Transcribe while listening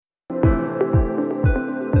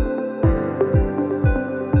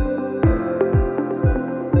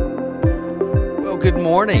good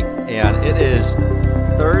morning, and it is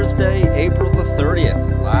Thursday, April the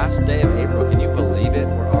 30th, last day of April. Can you believe it?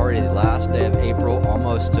 We're already the last day of April,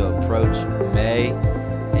 almost to approach May,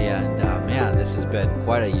 and man, this has been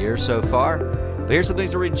quite a year so far. But here's some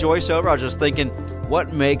things to rejoice over. I was just thinking,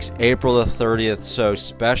 what makes April the 30th so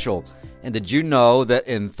special? And did you know that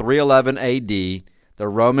in 311 AD, the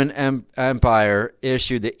Roman Empire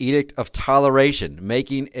issued the Edict of Toleration,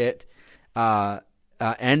 making it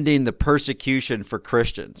ending the persecution for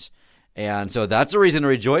Christians. And so that's the reason to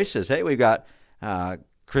rejoice is, hey, we've got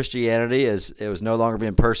Christianity it was no longer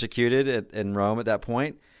being persecuted in Rome at that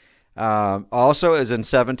point. Also, it was in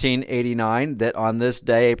 1789 that on this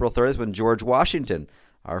day, April 30th, when George Washington,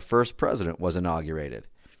 our first president, was inaugurated.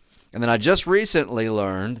 And then I just recently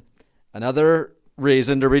learned another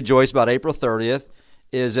reason to rejoice about April 30th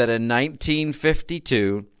is that in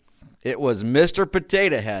 1952, it was Mr.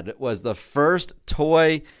 Potato Head. It was the first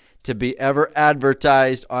toy to be ever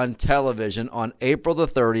advertised on television on April the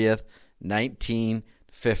 30th,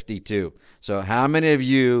 1952. So how many of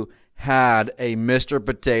you had a Mr.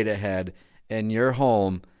 Potato Head in your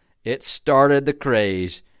home? It started the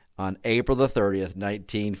craze on April the 30th,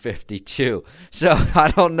 1952. So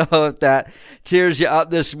I don't know if that cheers you up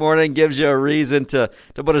this morning, gives you a reason to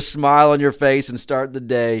put a smile on your face and start the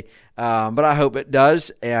day. But I hope it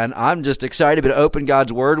does, and I'm just excited to open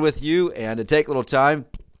God's Word with you and to take a little time.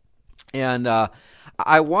 And we're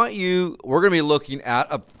going to be looking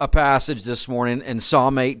at a passage this morning in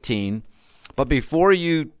Psalm 18. But before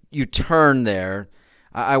you turn there,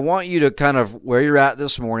 I want you to kind of, where you're at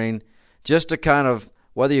this morning, just to kind of,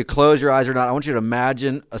 whether you close your eyes or not, I want you to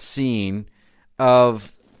imagine a scene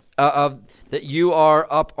of that you are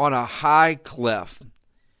up on a high cliff.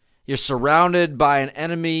 You're surrounded by an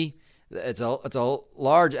enemy. It's a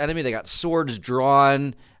large enemy. They got swords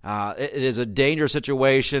drawn. It is a dangerous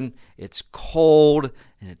situation. It's cold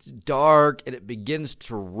and it's dark and it begins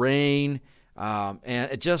to rain. And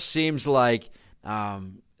it just seems like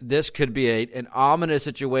this could be an ominous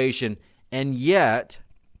situation, and yet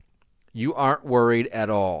you aren't worried at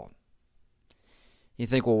all. You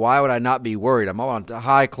think, well, why would I not be worried? I'm on a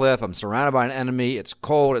high cliff. I'm surrounded by an enemy. It's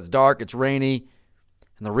cold. It's dark. It's rainy.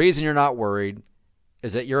 And the reason you're not worried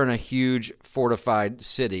is that you're in a huge fortified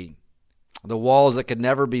city. The walls that could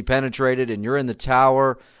never be penetrated, and you're in the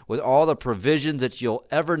tower with all the provisions that you'll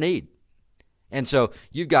ever need. And so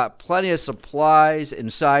you've got plenty of supplies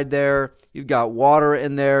inside there. You've got water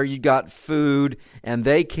in there. You've got food, and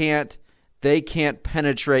they can't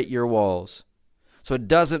penetrate your walls. So it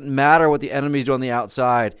doesn't matter what the enemies do on the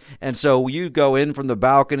outside. And so you go in from the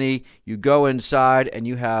balcony, you go inside, and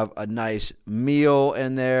you have a nice meal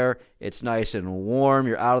in there. It's nice and warm.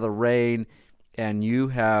 You're out of the rain, and you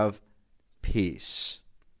have peace.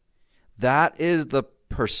 That is the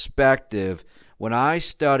perspective. When I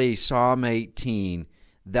study Psalm 18,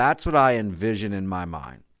 that's what I envision in my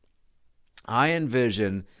mind. I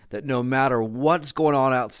envision that no matter what's going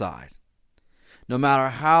on outside, no matter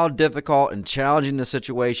how difficult and challenging the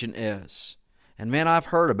situation is. And man, I've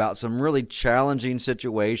heard about some really challenging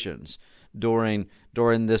situations during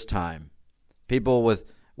this time. People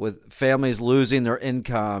with families losing their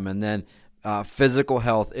income, and then physical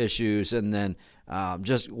health issues, and then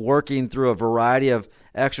just working through a variety of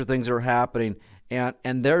extra things that are happening. And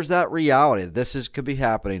there's that reality. Could be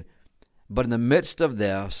happening. But in the midst of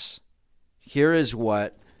this, here is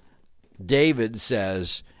what David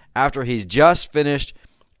says. After he's just finished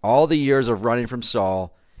all the years of running from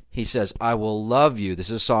Saul, he says, I will love you. This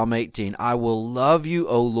is Psalm 18. I will love you,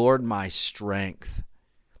 O Lord, my strength.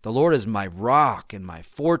 The Lord is my rock and my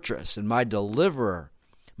fortress and my deliverer,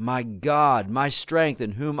 my God, my strength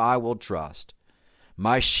in whom I will trust,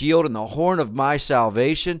 my shield and the horn of my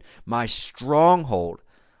salvation, my stronghold.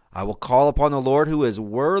 I will call upon the Lord who is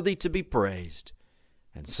worthy to be praised,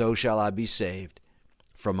 and so shall I be saved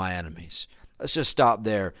from my enemies. Let's just stop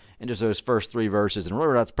there in just those first three verses. And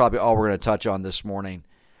really, that's probably all we're going to touch on this morning.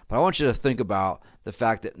 But I want you to think about the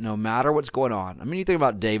fact that no matter what's going on, I mean, you think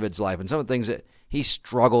about David's life and some of the things that he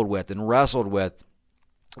struggled with and wrestled with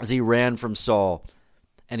as he ran from Saul.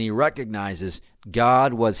 And he recognizes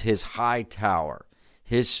God was his high tower,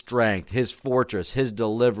 his strength, his fortress, his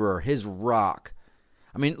deliverer, his rock.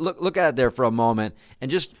 I mean, look at it there for a moment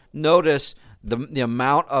and just notice the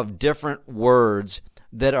amount of different words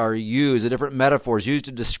that are used, the different metaphors used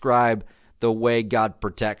to describe the way God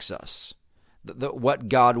protects us, what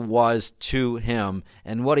God was to him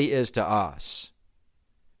and what he is to us.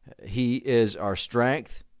 He is our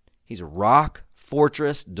strength. He's a rock,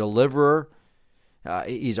 fortress, deliverer.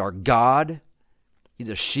 He's our God. He's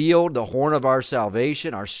a shield, the horn of our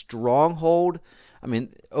salvation, our stronghold. I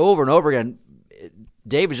mean, over and over again,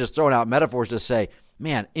 David's just throwing out metaphors to say,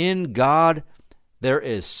 man, in God there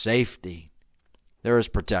is safety. There is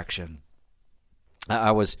protection.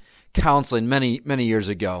 I was counseling many years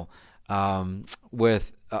ago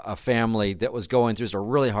with a family that was going through a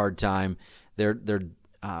really hard time. It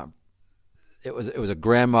was a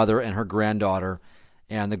grandmother and her granddaughter,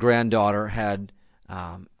 and the granddaughter had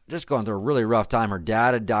just gone through a really rough time. Her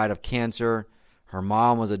dad had died of cancer. Her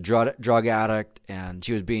mom was a drug addict, and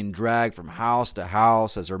she was being dragged from house to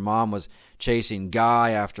house as her mom was chasing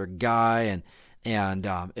guy after guy, and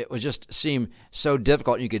it was just seemed so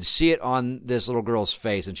difficult. You could see it on this little girl's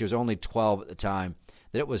face, and she was only 12 at the time,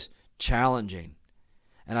 that it was challenging.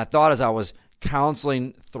 And I thought, as I was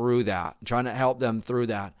counseling through that, trying to help them through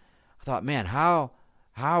that, I thought, man, how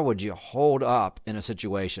would you hold up in a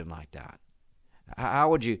situation like that? How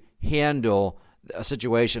would you handle a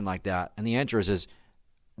situation like that? And the answer is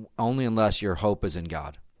only unless your hope is in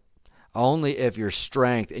God. Only if your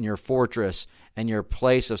strength and your fortress and your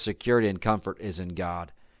place of security and comfort is in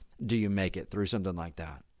God do you make it through something like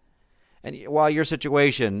that. And while your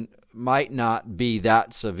situation might not be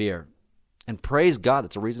that severe, and praise God,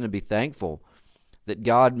 that's a reason to be thankful that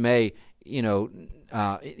God may,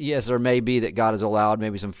 yes, there may be that God has allowed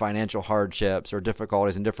maybe some financial hardships or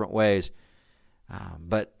difficulties in different ways,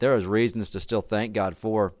 but there is reasons to still thank God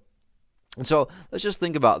for. And so let's just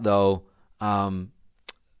think about, though,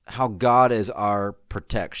 how God is our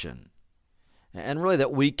protection, and really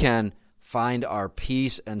that we can find our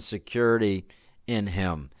peace and security in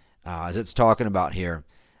Him, as it's talking about here.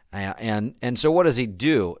 And so what does He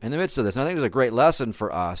do in the midst of this? And I think there's a great lesson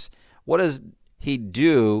for us. What does He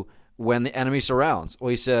do when the enemy surrounds? Well,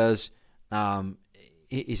 He says, I'll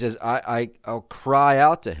cry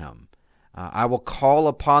out to Him. I will call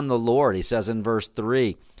upon the Lord, He says in verse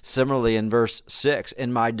 3. Similarly in verse 6,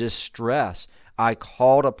 in my distress, I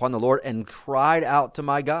called upon the Lord and cried out to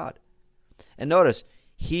my God. And notice,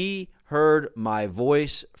 He heard my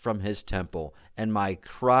voice from His temple, and my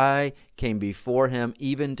cry came before Him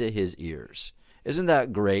even to His ears. Isn't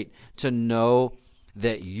that great to know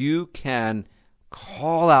that you can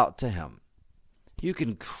call out to Him? You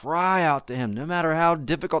can cry out to Him no matter how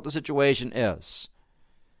difficult the situation is.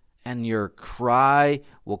 And your cry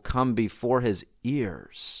will come before His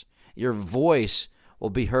ears. Your voice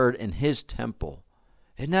will be heard in His temple.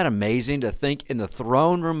 Isn't that amazing to think in the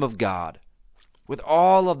throne room of God, with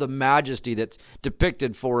all of the majesty that's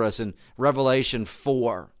depicted for us in Revelation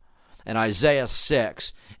 4 and Isaiah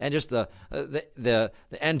 6, and just the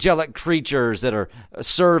angelic creatures that are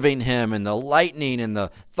serving Him, and the lightning and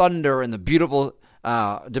the thunder and the beautiful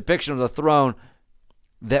depiction of the throne,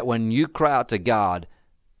 that when you cry out to God,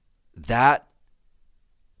 that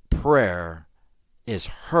prayer is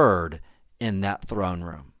heard in that throne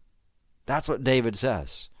room. That's what David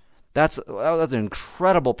says. That's an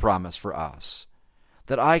incredible promise for us,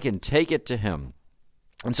 that I can take it to Him.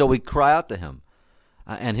 And so we cry out to Him,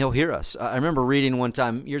 and He'll hear us. I remember reading one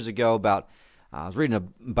time years ago about, I was reading a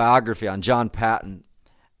biography on John Patton,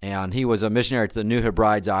 and he was a missionary to the New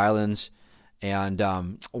Hebrides Islands.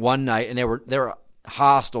 And one night, and they were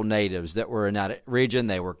hostile natives that were in that region.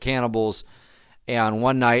 They were cannibals. And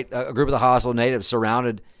one night, a group of the hostile natives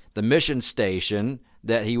surrounded the mission station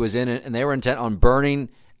that he was in, and they were intent on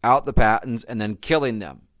burning out the Pattons and then killing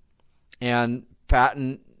them. And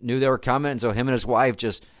Patton knew they were coming, and so him and his wife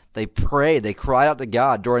they prayed. They cried out to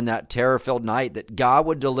God during that terror-filled night that God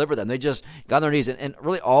would deliver them. They just got on their knees, and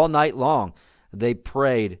really all night long they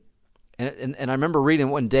prayed. And I remember reading,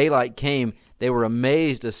 when daylight came, they were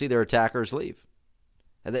amazed to see their attackers leave.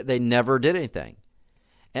 They never did anything.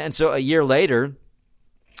 And so a year later,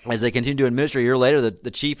 as they continued doing ministry, a year later,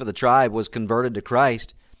 the chief of the tribe was converted to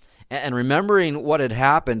Christ. And remembering what had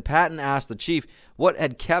happened, Patton asked the chief what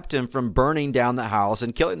had kept him from burning down the house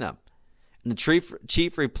and killing them. And the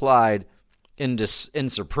chief replied, in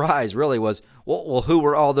surprise, really, was, well, who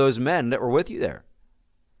were all those men that were with you there?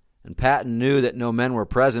 And Patton knew that no men were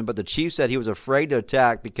present, but the chief said he was afraid to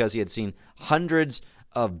attack because he had seen hundreds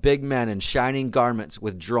of big men in shining garments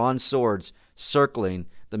with drawn swords circling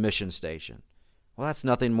the mission station. Well, that's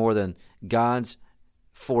nothing more than God's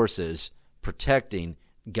forces protecting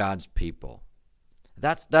God's people.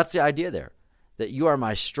 That's the idea there, that you are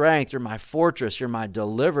my strength, you're my fortress, you're my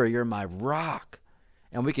deliverer, you're my rock.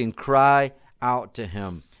 And we can cry out to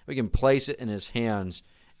Him. We can place it in His hands,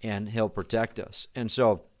 and He'll protect us. And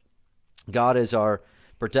so God is our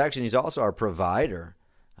protection. He's also our provider.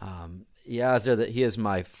 He has there that He is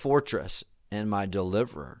my fortress and my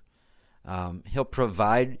deliverer. He'll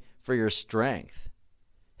provide for your strength.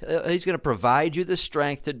 He's going to provide you the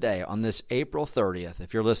strength today on this April 30th.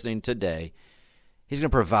 If you're listening today, He's going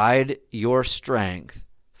to provide your strength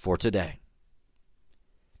for today.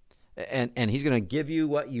 And he's going to give you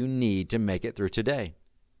what you need to make it through today,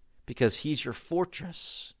 because he's your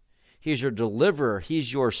fortress. He's your deliverer.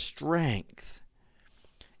 He's your strength.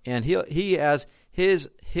 And he has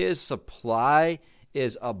his supply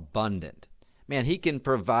is abundant. Man, he can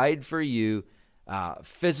provide for you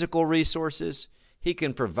physical resources. He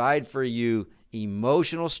can provide for you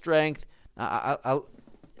emotional strength.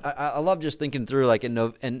 I love just thinking through, like in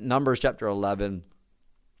Numbers chapter 11,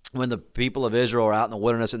 when the people of Israel are out in the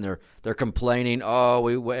wilderness and they're complaining, oh,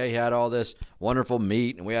 we had all this wonderful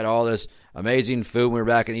meat and we had all this amazing food when we were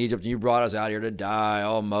back in Egypt, and you brought us out here to die.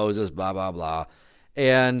 Oh, Moses, blah, blah, blah.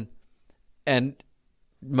 And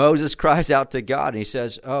Moses cries out to God, and he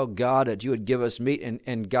says, oh, God, that you would give us meat.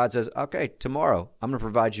 And God says, okay, tomorrow I'm going to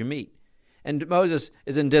provide you meat. And Moses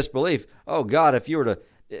is in disbelief. Oh, God, if you were to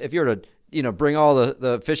bring all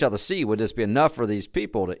the fish out of the sea, would this be enough for these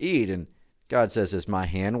people to eat? And God says, is my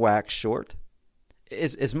hand waxed short?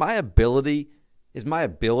 Is my ability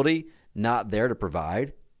not there to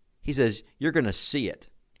provide? He says, you're going to see it.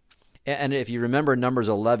 And if you remember Numbers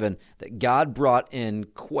 11, that God brought in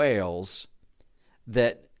quails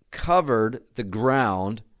that covered the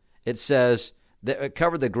ground. It says that it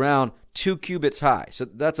covered the ground 2 cubits high. So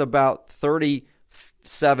that's about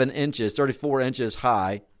 34 inches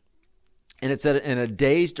high. And it said in a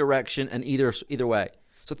day's direction and either way.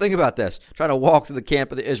 So think about this. Trying to walk through the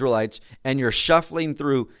camp of the Israelites, and you're shuffling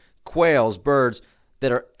through quails, birds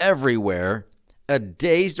that are everywhere, a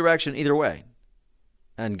day's direction either way.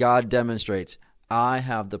 And God demonstrates, I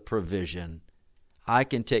have the provision. I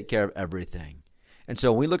can take care of everything. And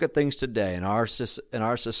so when we look at things today in our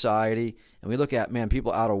society, and we look at, man,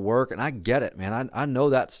 people out of work, and I get it, man. I know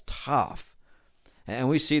that's tough. And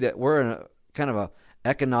we see that we're in a kind of a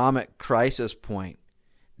economic crisis point.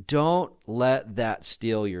 Don't let that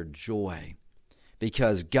steal your joy,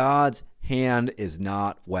 because God's hand is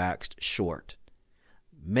not waxed short.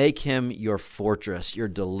 Make him your fortress, your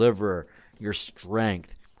deliverer, your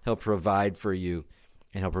strength. He'll provide for you,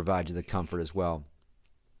 and he'll provide you the comfort as well.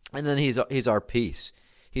 And then he's our peace.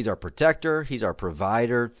 He's our protector, he's our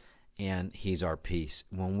provider, and he's our peace.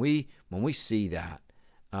 When we see that,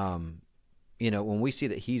 when we see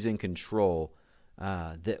that he's in control,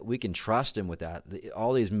 that we can trust him with that.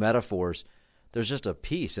 All these metaphors, there's just a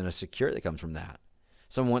peace and a security that comes from that.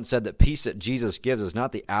 Someone once said that peace that Jesus gives is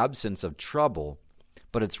not the absence of trouble,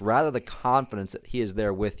 but it's rather the confidence that he is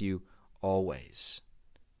there with you always.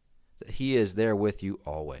 That he is there with you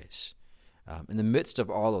always, in the midst of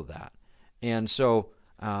all of that. And so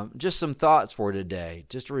just some thoughts for today,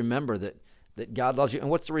 just to remember that God loves you.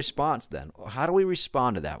 And what's the response then? How do we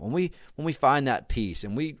respond to that? When we find that peace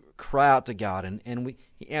and we cry out to God and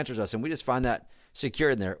he answers us, and we just find that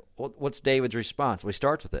secure in there, what's David's response? Well, he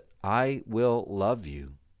starts with it. I will love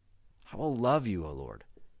you. I will love you, O Lord.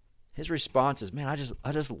 His response is, man,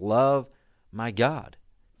 I just love my God.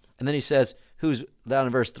 And then he says, who's down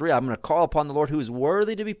in verse 3, I'm going to call upon the Lord who is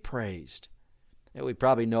worthy to be praised. And we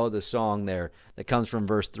probably know the song there that comes from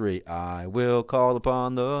verse 3. I will call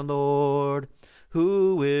upon the Lord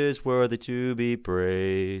who is worthy to be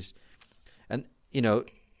praised. And,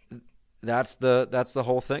 that's the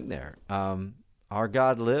whole thing there. Our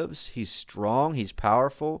God lives. He's strong. He's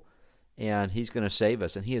powerful. And he's going to save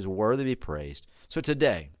us. And he is worthy to be praised. So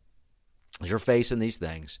today, as you're facing these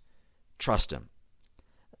things, trust him.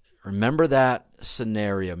 Remember that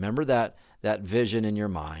scenario. Remember that vision in your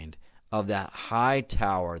mind of that high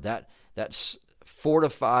tower, that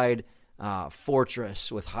fortified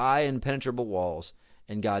fortress with high impenetrable walls.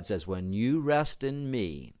 And God says, when you rest in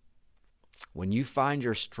me, when you find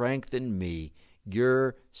your strength in me,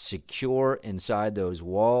 you're secure inside those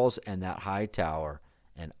walls and that high tower,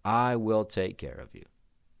 and I will take care of you.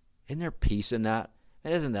 Isn't there peace in that?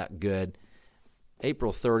 And isn't that good?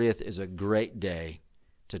 April 30th is a great day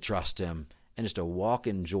to trust him and just to walk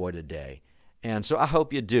in joy today. And so I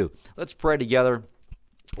hope you do. Let's pray together,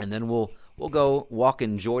 and then we'll go walk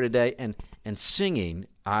in joy today and singing,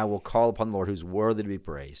 I will call upon the Lord who's worthy to be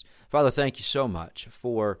praised. Father, thank you so much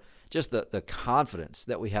for just the confidence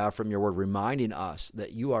that we have from your word, reminding us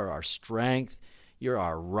that you are our strength, you're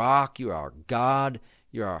our rock, you're our God,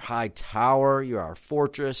 you're our high tower, you're our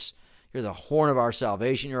fortress, you're the horn of our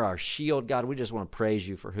salvation, you're our shield. God, we just want to praise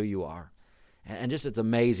you for who you are. And just it's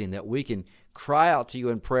amazing that we can cry out to you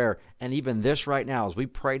in prayer, and even this right now, as we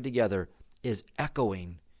prayed together, is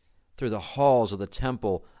echoing through the halls of the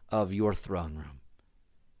temple of your throne room.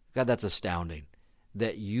 God, that's astounding,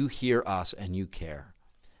 that you hear us and you care,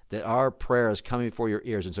 that our prayer is coming before your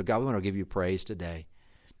ears. And so, God, we want to give you praise today.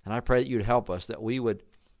 And I pray that you'd help us, that we would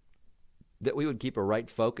that we would keep a right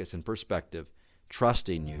focus and perspective,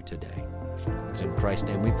 trusting you today. It's in Christ's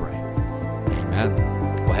name we pray. Amen.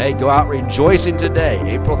 Well, hey, go out rejoicing today,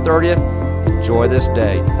 April 30th. Enjoy this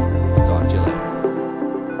day.